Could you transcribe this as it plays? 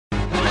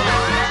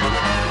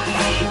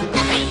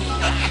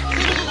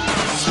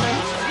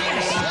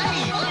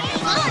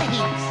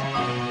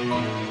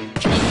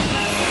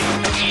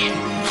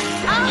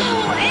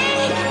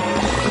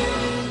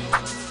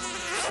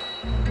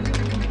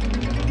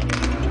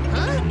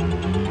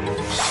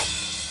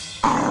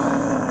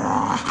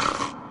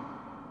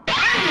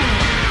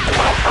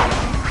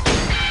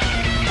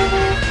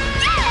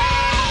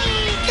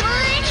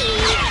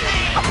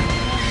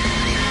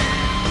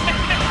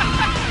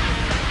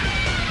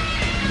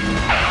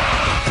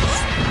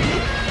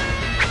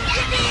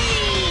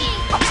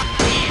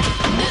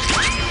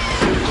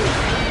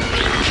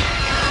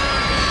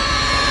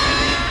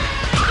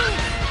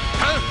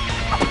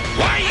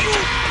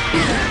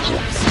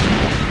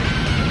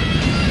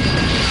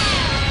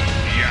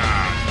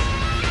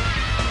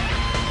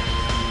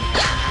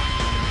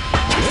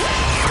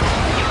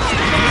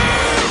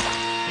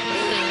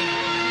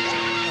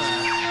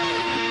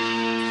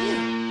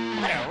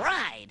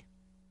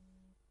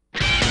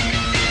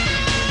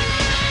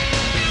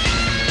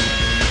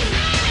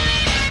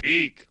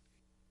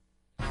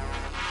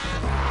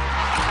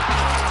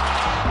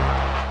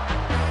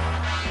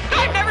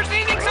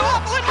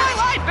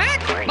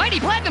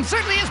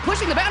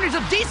the boundaries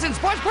of decent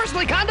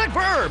sports-personally conduct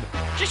verb.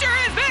 She sure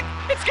is, Vic!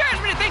 It scares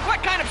me to think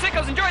what kind of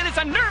sickos enjoy this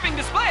unnerving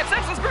display of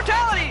senseless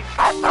brutality!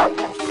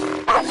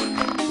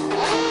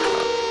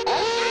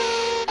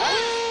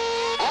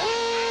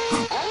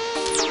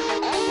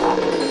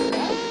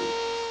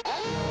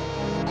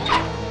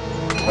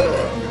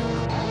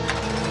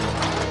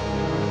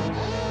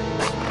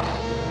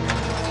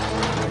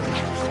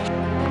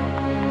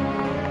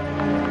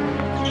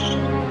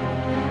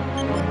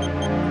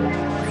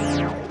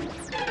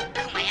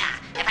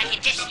 If I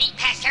could just sneak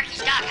past Sharky's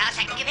doghouse,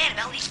 I can give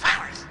Annabelle these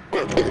flowers.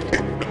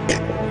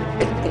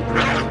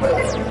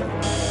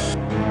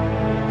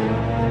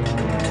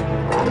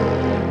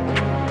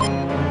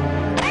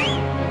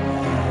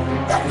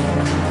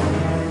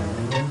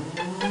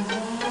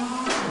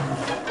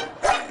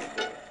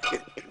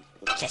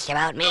 Just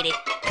about made it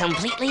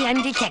completely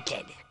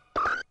undetected.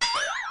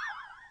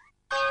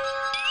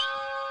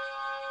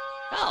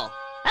 Oh,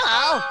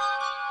 hello.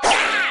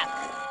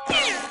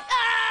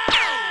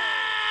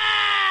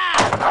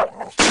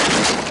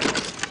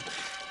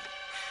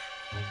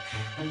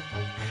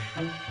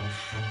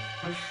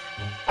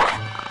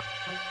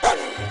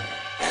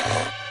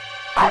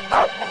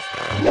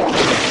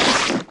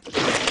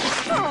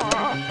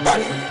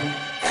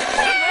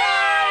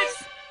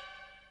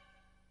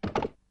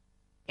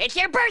 It's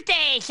your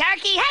birthday,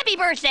 Sharky! Happy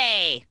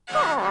birthday!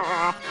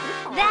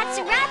 That's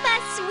right, my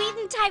sweet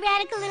and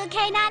tyrannical little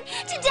canine.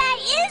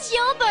 Today is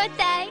your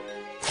birthday.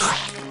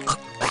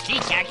 Gee,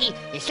 Sharky,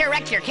 you sure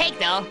wrecked your cake,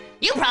 though.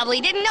 You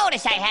probably didn't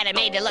notice I had it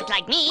made to look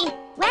like me.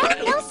 Well,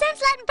 no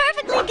sense letting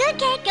perfectly good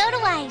cake go to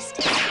waste.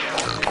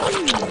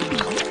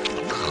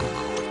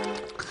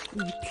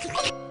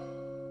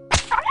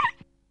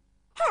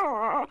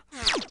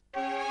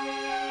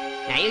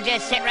 Now you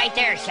just sit right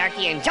there,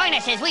 Sharky, and join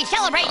us as we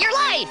celebrate your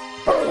life!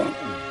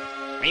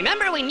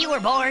 Remember when you were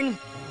born?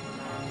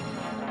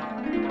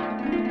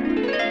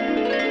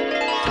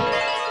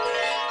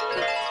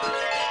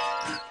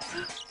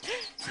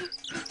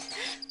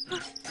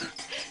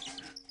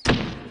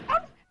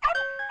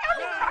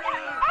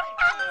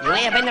 You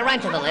may have been the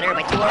runt of the litter,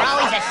 but you were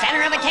always the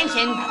center of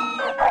attention.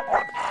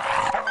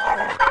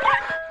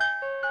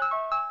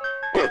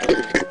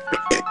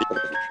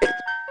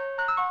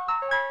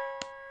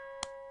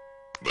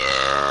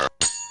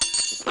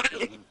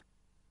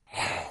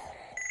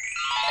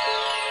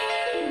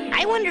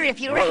 I wonder if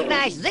you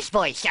recognize this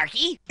voice,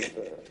 Sharky.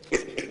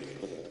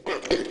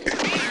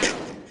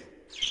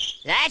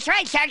 That's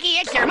right, Sharky,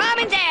 it's your mom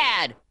and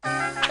dad.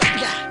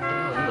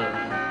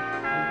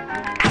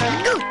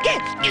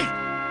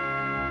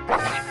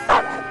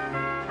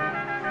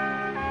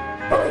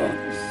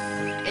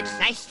 It's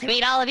nice to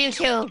meet all of you,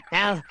 too.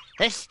 Now,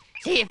 let's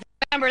see if you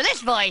remember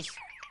this voice.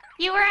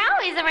 You were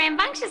always a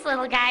rambunctious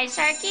little guy,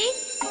 Sharky.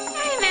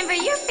 I remember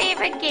your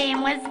favorite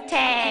game was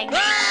tag.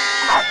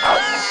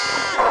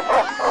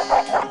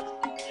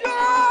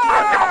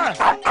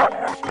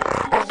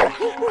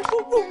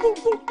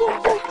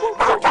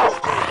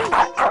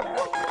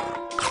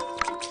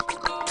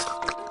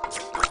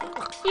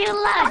 You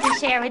love to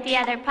share with the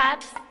other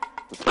pups.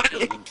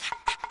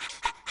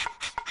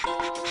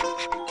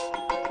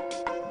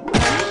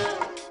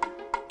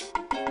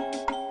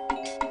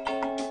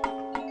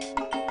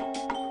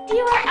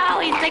 You were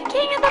always the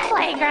king of the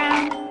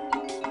playground.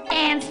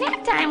 And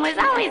snack time was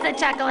always a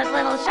chuckle with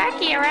little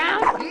Sharky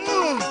around.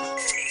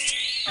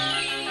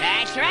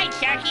 That's right,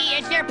 Sharky.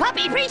 It's your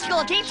puppy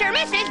preschool teacher,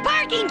 Mrs.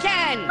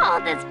 Parkington.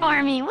 Hold this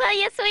for me, will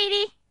you,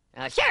 sweetie?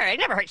 Sure, it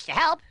never hurts to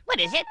help. What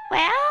is it?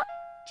 Well,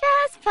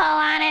 just pull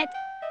on it.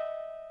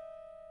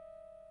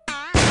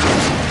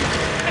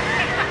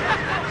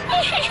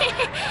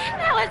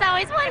 That was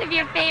always one of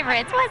your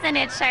favorites, wasn't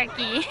it,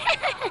 Sharky?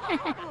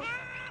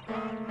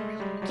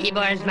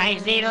 Keyboards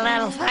might need a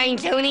little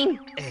fine-tuning.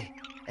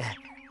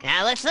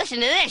 Now let's listen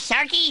to this,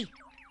 Sharky.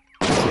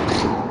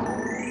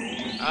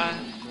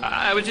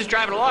 I was just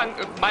driving along,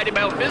 minding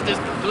my own business,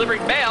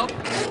 delivering mail.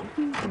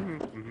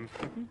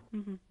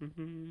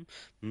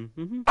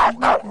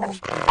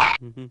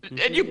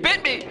 And you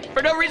bit me!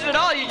 For no reason at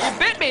all, you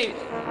bit me!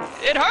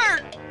 It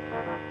hurt!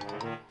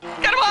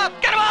 Get him off!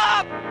 Get him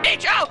off!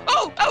 Each! Ow!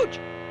 Oh! Ouch!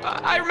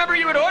 I remember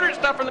you had ordered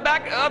stuff from the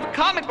back of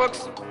comic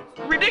books.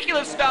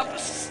 Ridiculous stuff.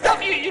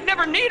 Stuff you'd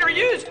never need or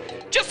use.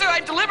 Just so I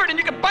delivered and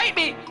you could bite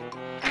me.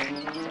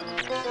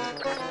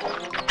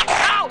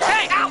 Ow!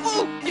 Hey! Ow!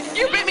 Ooh!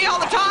 You bit me all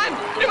the time!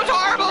 It was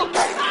horrible!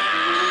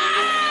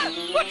 Ah!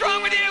 What's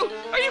wrong with you?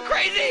 Are you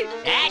crazy?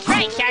 That's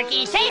right,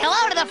 Sharky. Say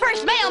hello to the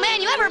first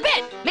mailman you ever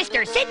bit,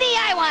 Mr. Sidney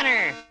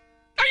Eyewater.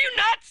 Are you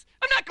nuts?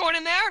 I'm not going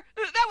in there.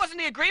 That wasn't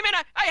the agreement.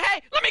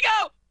 Hey, let me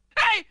go!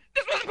 Hey,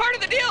 this wasn't part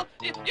of the deal.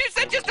 You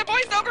said just a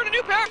voiceover and a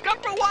new pair of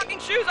comfortable walking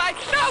shoes.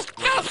 No,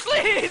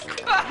 please.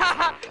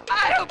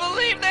 I don't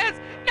believe this.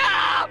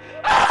 No.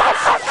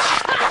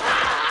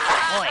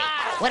 Boy,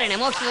 what an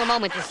emotional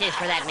moment this is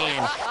for that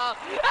man.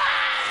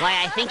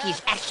 Why, I think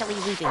he's actually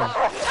weeping.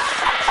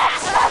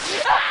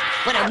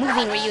 What a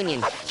moving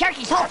reunion.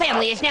 Sharky's whole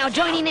family is now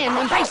joining in,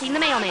 embracing the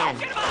mailman.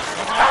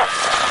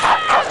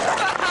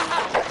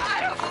 I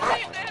don't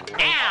believe this.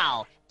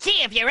 Now, see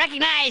See if you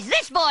recognize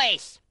this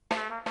voice.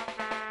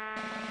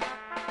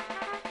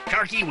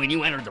 Sharky, when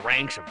you entered the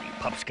ranks of the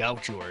Pup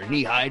Scouts, you were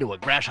knee-high to a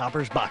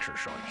grasshopper's boxer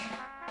shorts.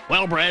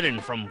 Well-bred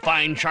and from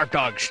fine shark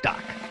dog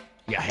stock.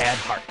 You had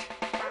heart.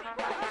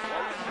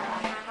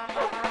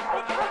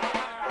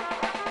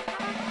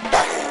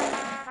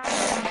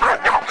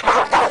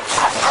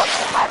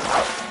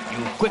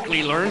 You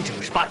quickly learned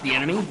to spot the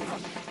enemy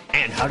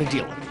and how to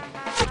deal with them.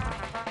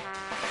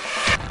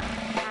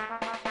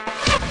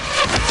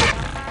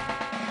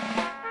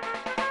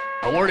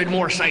 Awarded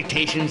more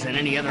citations than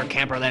any other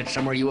camper that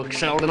summer, you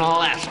excelled in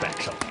all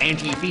aspects of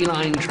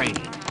anti-feline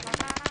training.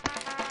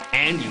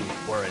 And you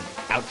were an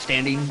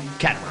outstanding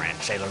catamaran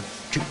sailor,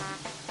 too.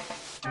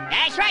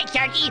 That's right,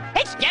 Sharky.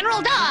 It's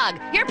General Dog,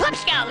 your Pup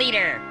Scout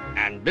leader.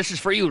 And this is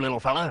for you,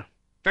 little fella.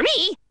 For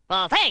me?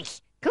 Well,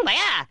 thanks.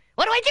 Kumbaya.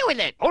 What do I do with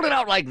it? Hold it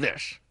out like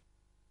this.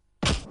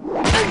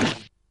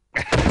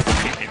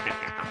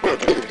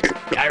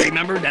 I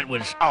remember that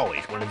was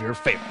always one of your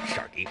favorites,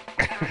 Sharky.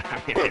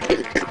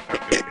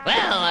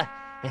 Well,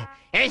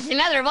 here's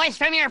another voice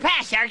from your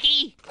past,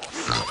 Sharky.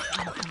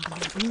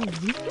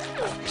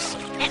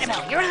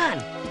 Annabelle, you're on.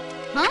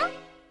 Huh?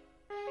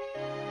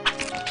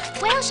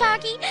 Well,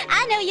 Sharky,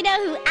 I know you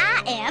know who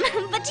I am,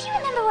 but do you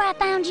remember where I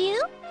found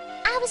you?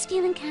 I was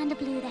feeling kind of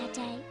blue that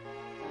day.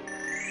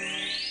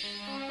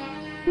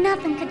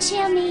 Nothing could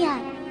cheer me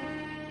up.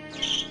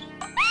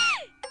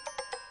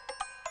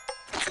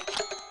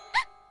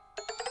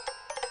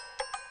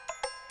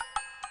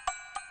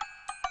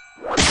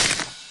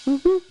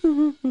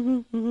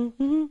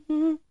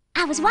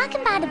 I was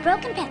walking by the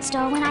broken pet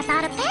store when I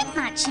thought a pet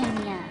might cheer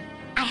me up.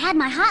 I had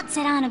my heart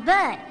set on a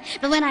bird,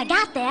 but when I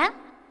got there,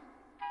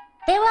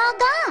 they were all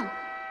gone.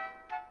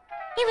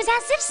 It was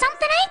as if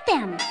something ate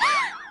them.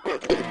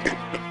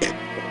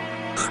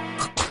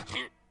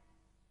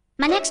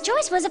 My next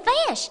choice was a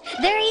fish.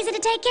 They're easy to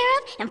take care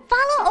of and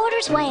follow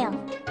orders well.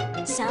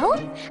 So,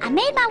 I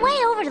made my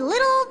way over to the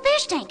little old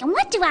fish tank, and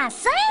what do I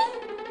say?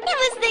 It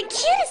was the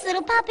cutest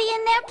little puppy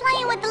in there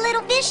playing with the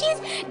little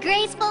fishes,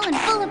 graceful and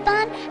full of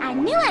fun. I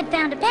knew I'd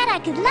found a pet I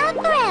could love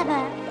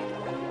forever.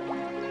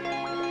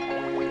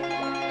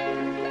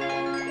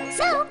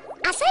 So,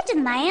 I said to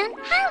the man,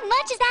 how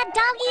much is that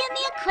doggy in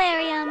the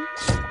aquarium?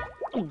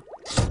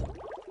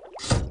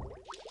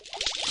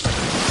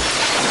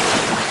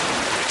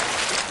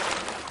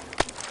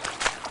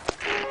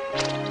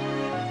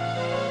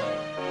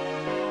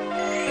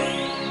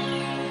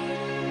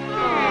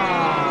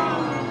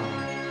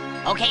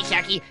 Okay,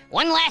 Sharky,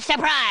 one last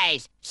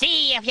surprise.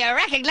 See if you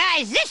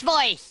recognize this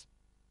voice.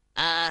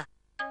 I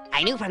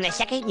knew from the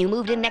second you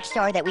moved in next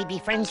door that we'd be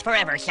friends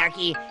forever,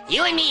 Sharky.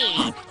 You and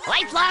me,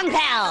 lifelong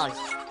pals.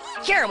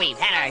 Sure, we've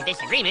had our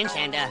disagreements,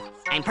 and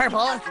I'm purple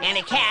and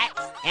a cat,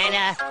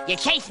 and you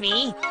chase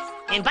me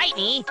and bite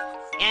me,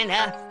 and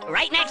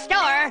right next door,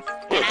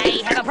 and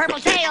I have a purple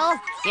tail,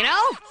 you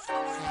know?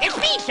 It's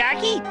me,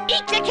 Sharky.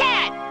 Eat the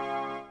cat.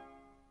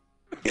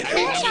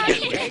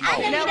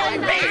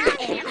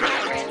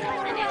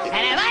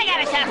 And have I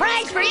got a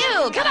surprise for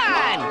you? Come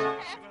on!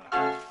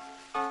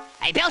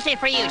 I built it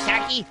for you,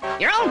 Sharky.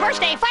 Your own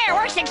birthday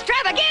fireworks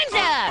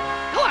extravaganza!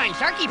 Go on,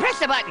 Sharky, press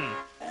the button.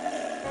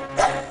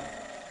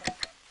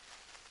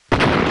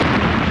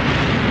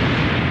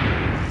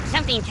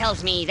 Something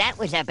tells me that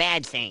was a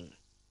bad thing.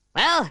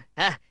 Well,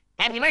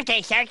 happy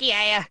birthday, Sharky.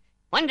 I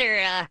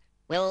wonder,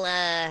 will,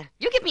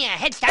 you give me a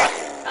head start?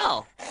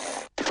 Oh.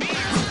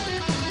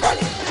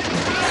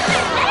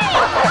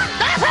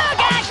 Oh,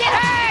 gosh, it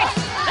hurts!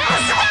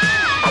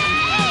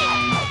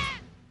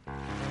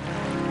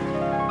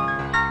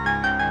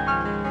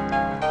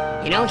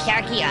 You know,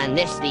 Sharky, on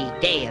this, the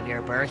day of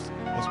your birth,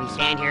 as we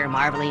stand here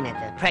marveling at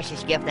the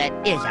precious gift that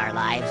is our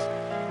lives,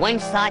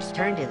 one's thoughts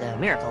turn to the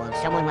miracle of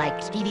someone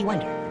like Stevie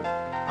Wonder.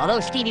 Although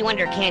Stevie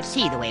Wonder can't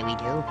see the way we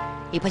do,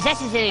 he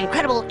possesses an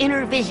incredible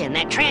inner vision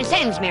that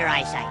transcends mere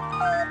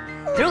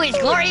eyesight. Through his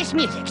glorious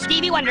music,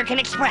 Stevie Wonder can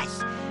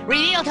express,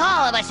 reveal to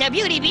all of us a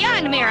beauty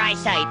beyond mere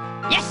eyesight.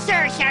 Yes,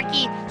 sir,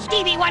 Sharky.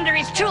 Stevie Wonder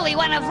is truly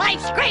one of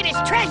life's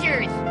greatest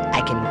treasures.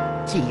 I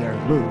can see you're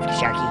moved,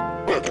 Sharky.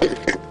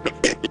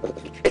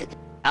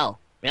 Oh,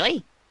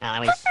 really? Well, I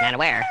was not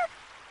aware.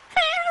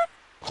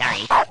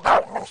 Sorry.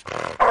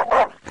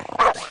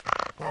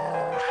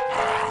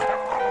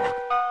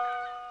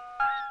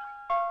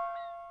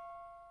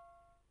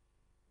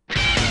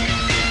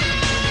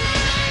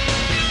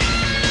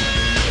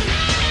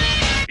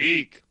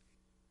 Eek.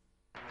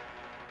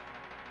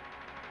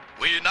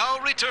 We now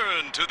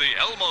return to the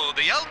Elmo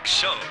the Elk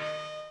Show.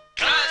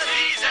 'Cause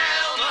he's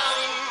Elmo,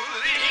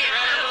 the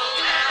incredible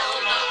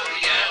Elmo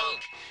the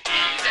Elk.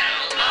 He's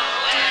Elmo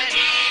and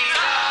he's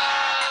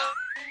Elk.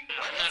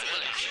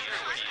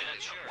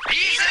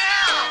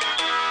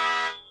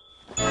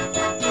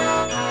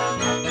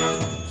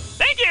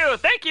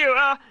 Thank you.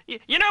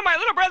 You know, my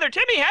little brother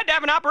Timmy had to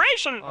have an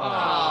operation.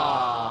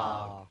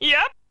 Aww.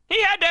 Yep.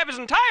 He had to have his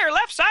entire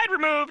left side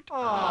removed.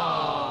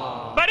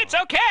 Aww. But it's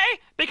okay,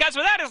 because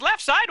without his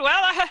left side,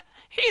 well,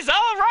 he's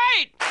all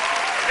right.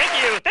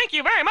 Thank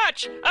you very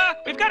much.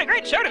 We've got a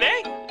great show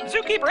today.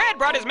 Zookeeper Ed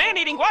brought his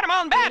man-eating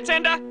Guatemalan bats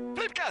and,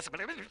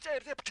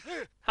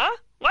 Huh?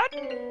 What?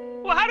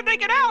 Well, how did they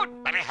get out?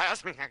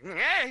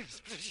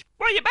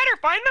 Well, you better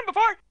find them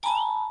before...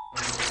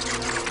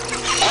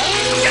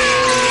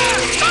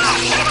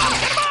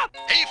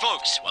 Hey,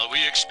 folks, while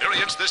we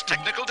experience this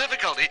technical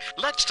difficulty,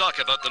 let's talk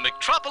about the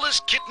Metropolis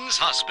Kittens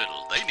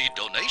Hospital. They need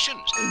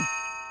donations.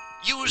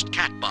 Used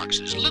cat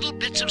boxes, little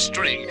bits of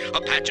string, a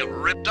patch of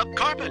ripped-up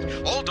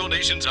carpet. All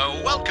donations are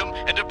welcome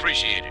and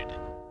appreciated.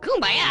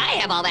 Kumbaya, I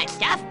have all that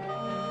stuff.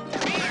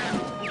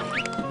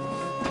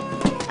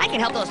 I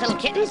can help those little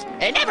kittens.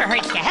 It never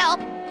hurts to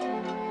help.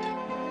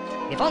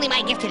 If only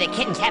my gift to the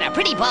kittens had a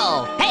pretty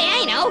bow. Hey,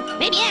 I know.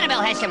 Maybe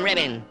Annabelle has some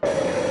ribbon.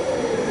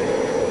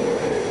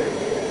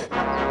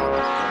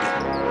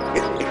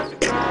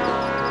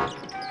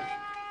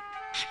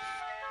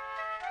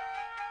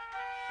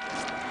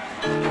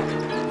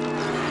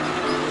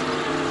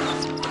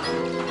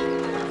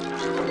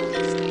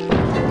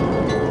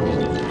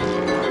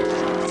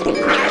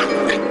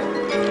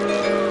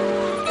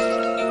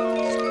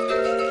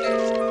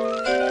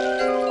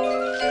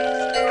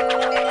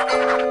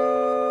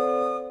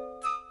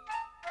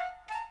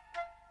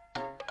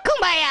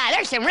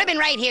 Some ribbon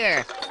right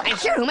here. I'm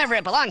sure whomever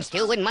it belongs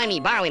to wouldn't mind me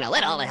borrowing a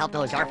little to help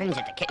those orphans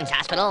at the Kittens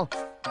Hospital.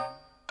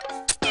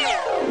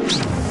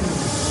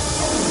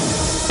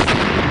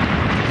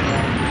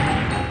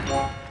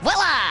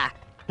 Voila!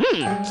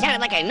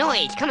 Sounded like a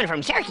noise coming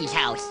from Sharky's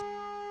house.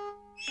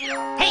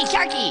 Hey,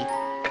 Sharky!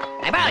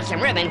 I borrowed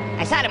some ribbon.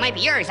 I thought it might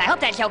be yours. I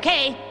hope that's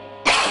okay.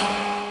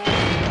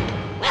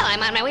 Well,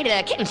 I'm on my way to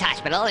the Kittens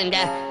Hospital, and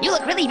you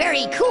look really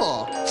very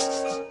cool.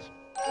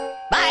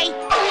 Bye!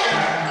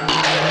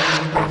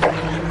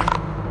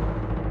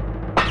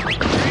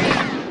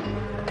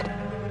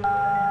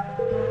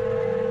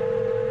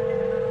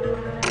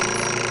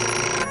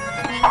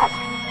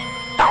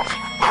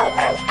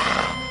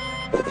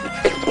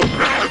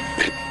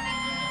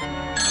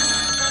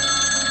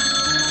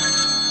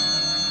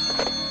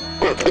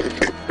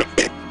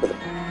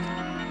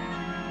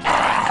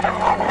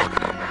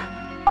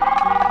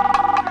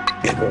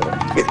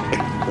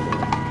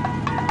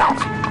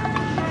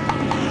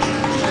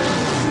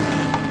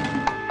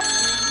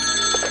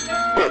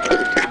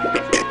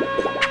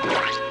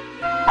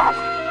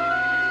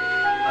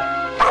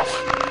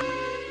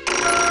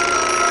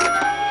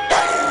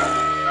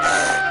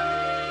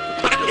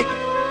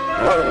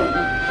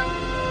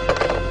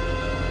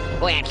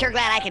 Boy, I'm sure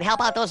glad I can help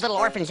out those little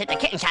orphans at the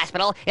Kittens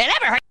Hospital. It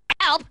never hurt to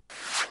help.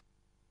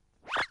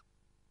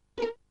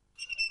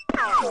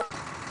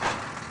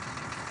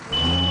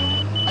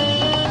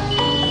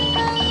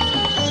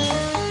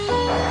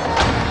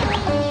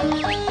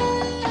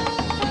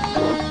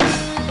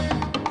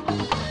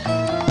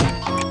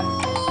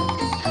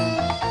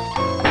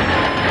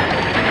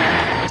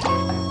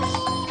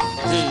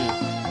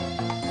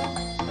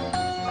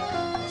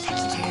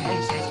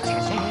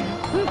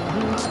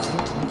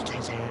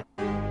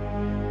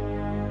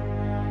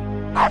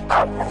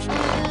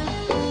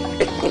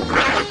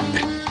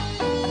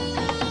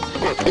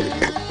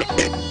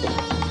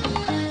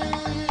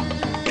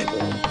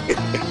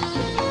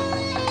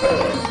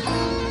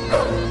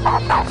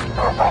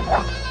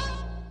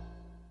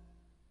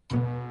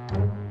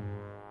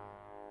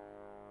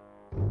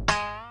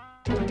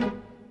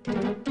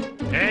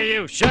 Hey,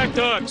 you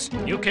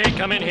sharkdogs! You can't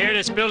come in here.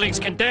 This building's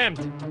condemned.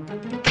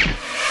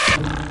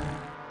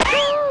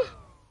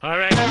 All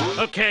right,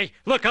 okay.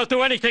 Look, I'll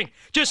do anything.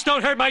 Just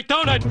don't hurt my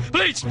donut.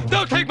 Please,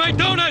 don't take my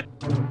donut!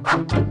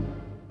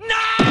 No!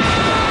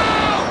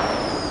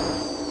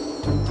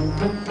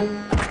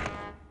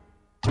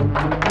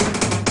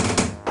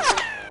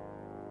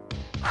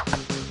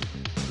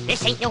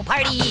 This ain't no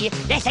party.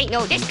 This ain't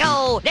no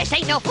disco. This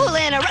ain't no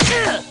fooling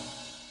around.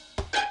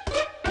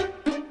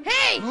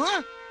 Hey!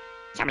 Huh?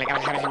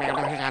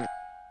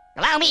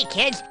 Allow me,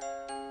 kids.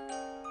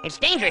 It's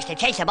dangerous to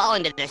chase a ball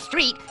into the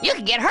street. You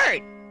can get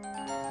hurt.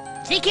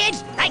 See,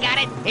 kids? I got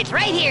it. It's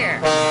right here.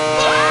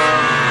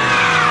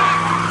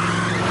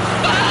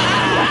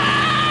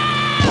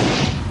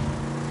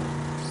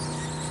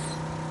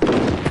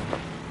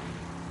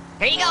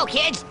 Here you go,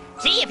 kids.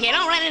 See, if you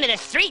don't run into the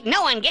street,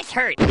 no one gets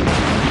hurt.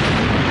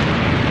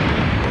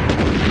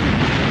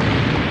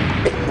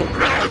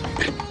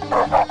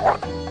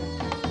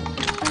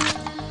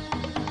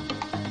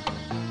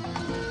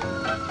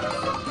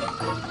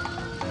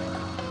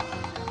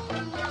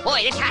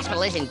 Boy, this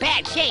hospital is in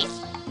bad shape.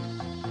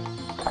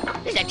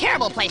 This is a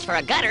terrible place for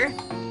a gutter.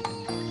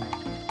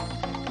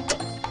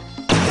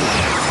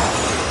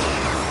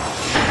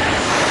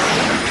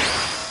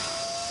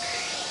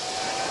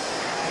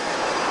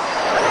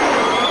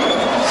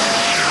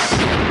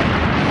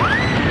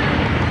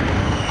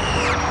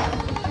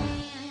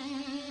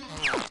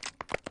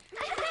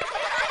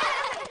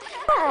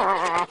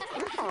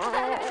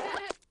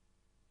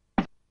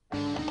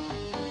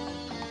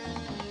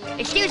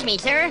 Excuse me,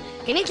 sir.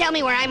 Can you tell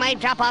me where I might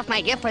drop off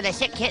my gift for the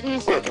sick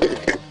kittens?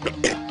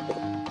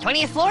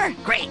 20th floor?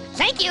 Great.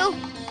 Thank you.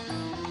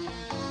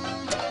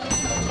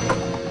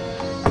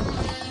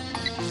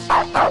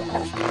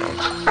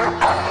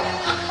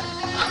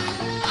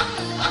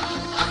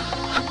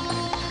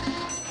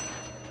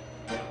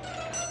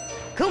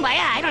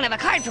 Kumbaya, I don't have a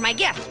card for my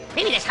gift.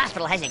 Maybe this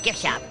hospital has a gift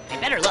shop. I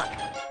better look.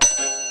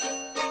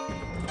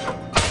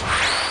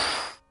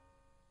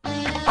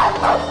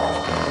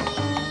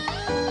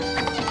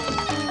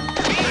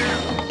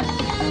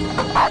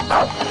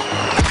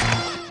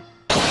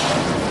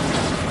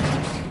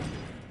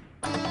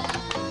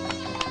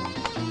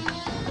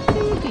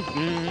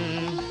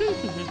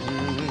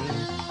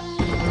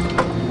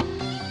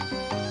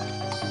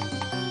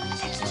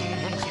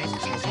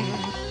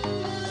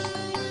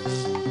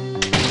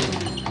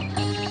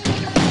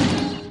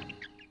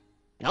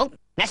 Nope,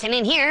 nothing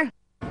in here.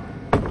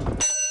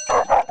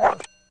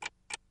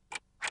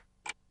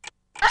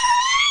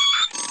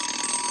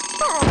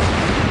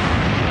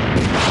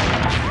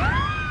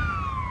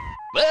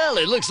 Well,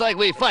 it looks like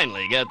we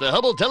finally got the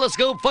Hubble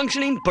telescope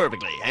functioning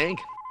perfectly, Hank.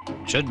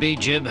 Should be,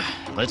 Jib.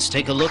 Let's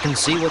take a look and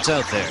see what's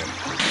out there.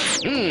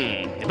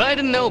 If I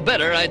didn't know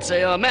better, I'd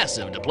say a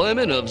massive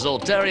deployment of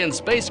Zoltarian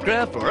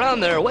spacecraft were on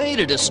their way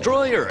to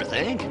destroy Earth,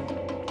 Hank.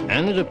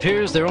 And it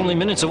appears they're only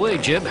minutes away,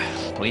 Jib.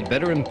 We'd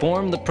better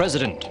inform the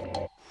president.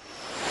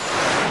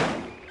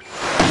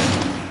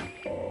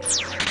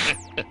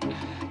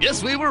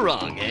 Guess we were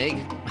wrong,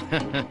 Hank.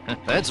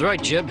 That's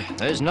right, Jib.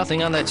 There's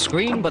nothing on that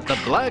screen but the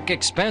black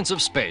expanse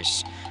of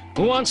space.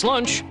 Who wants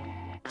lunch?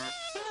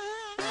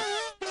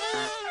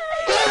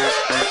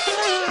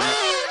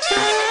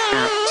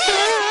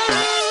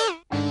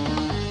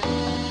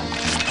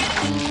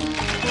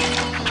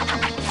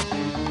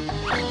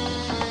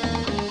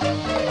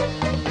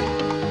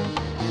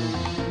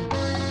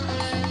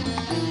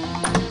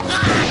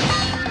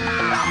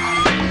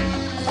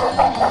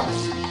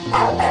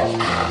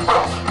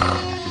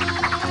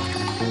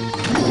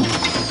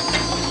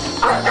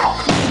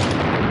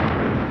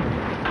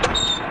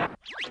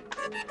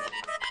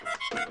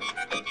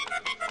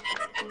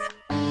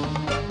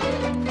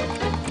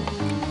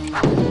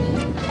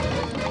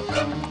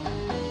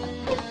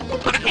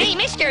 Hey,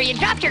 mister, you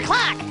dropped your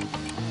clock.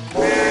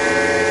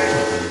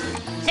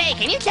 Say,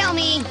 can you tell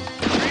me?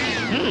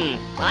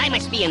 Well, I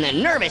must be in the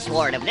nervous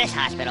ward of this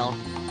hospital.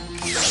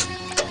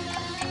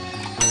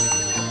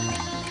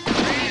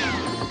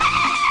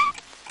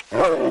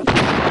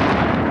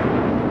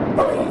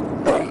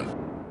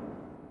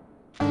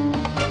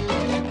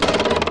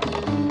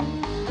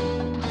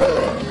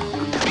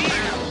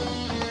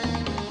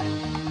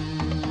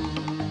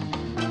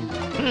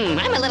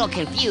 I'm a little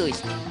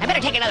confused. I better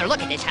take another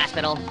look at this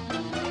hospital.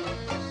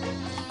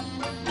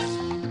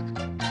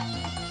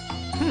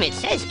 It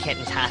says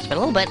Kittens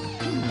Hospital, but...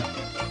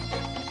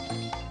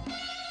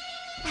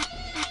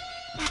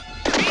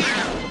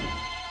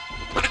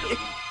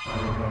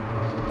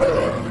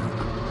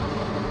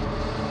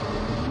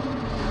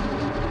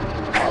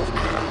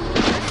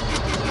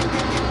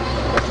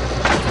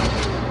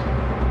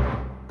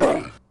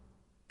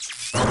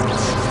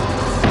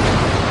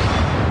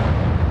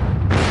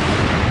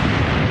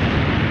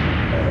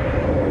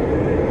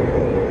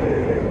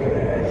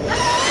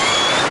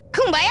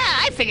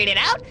 figured it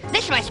out.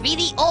 This must be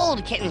the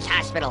old Kittens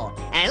Hospital,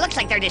 and it looks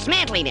like they're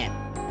dismantling it.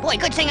 Boy,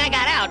 good thing I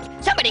got out.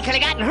 Somebody could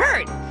have gotten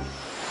hurt.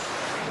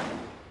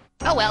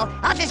 Oh well,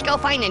 I'll just go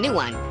find a new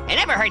one. It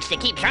never hurts to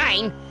keep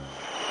trying.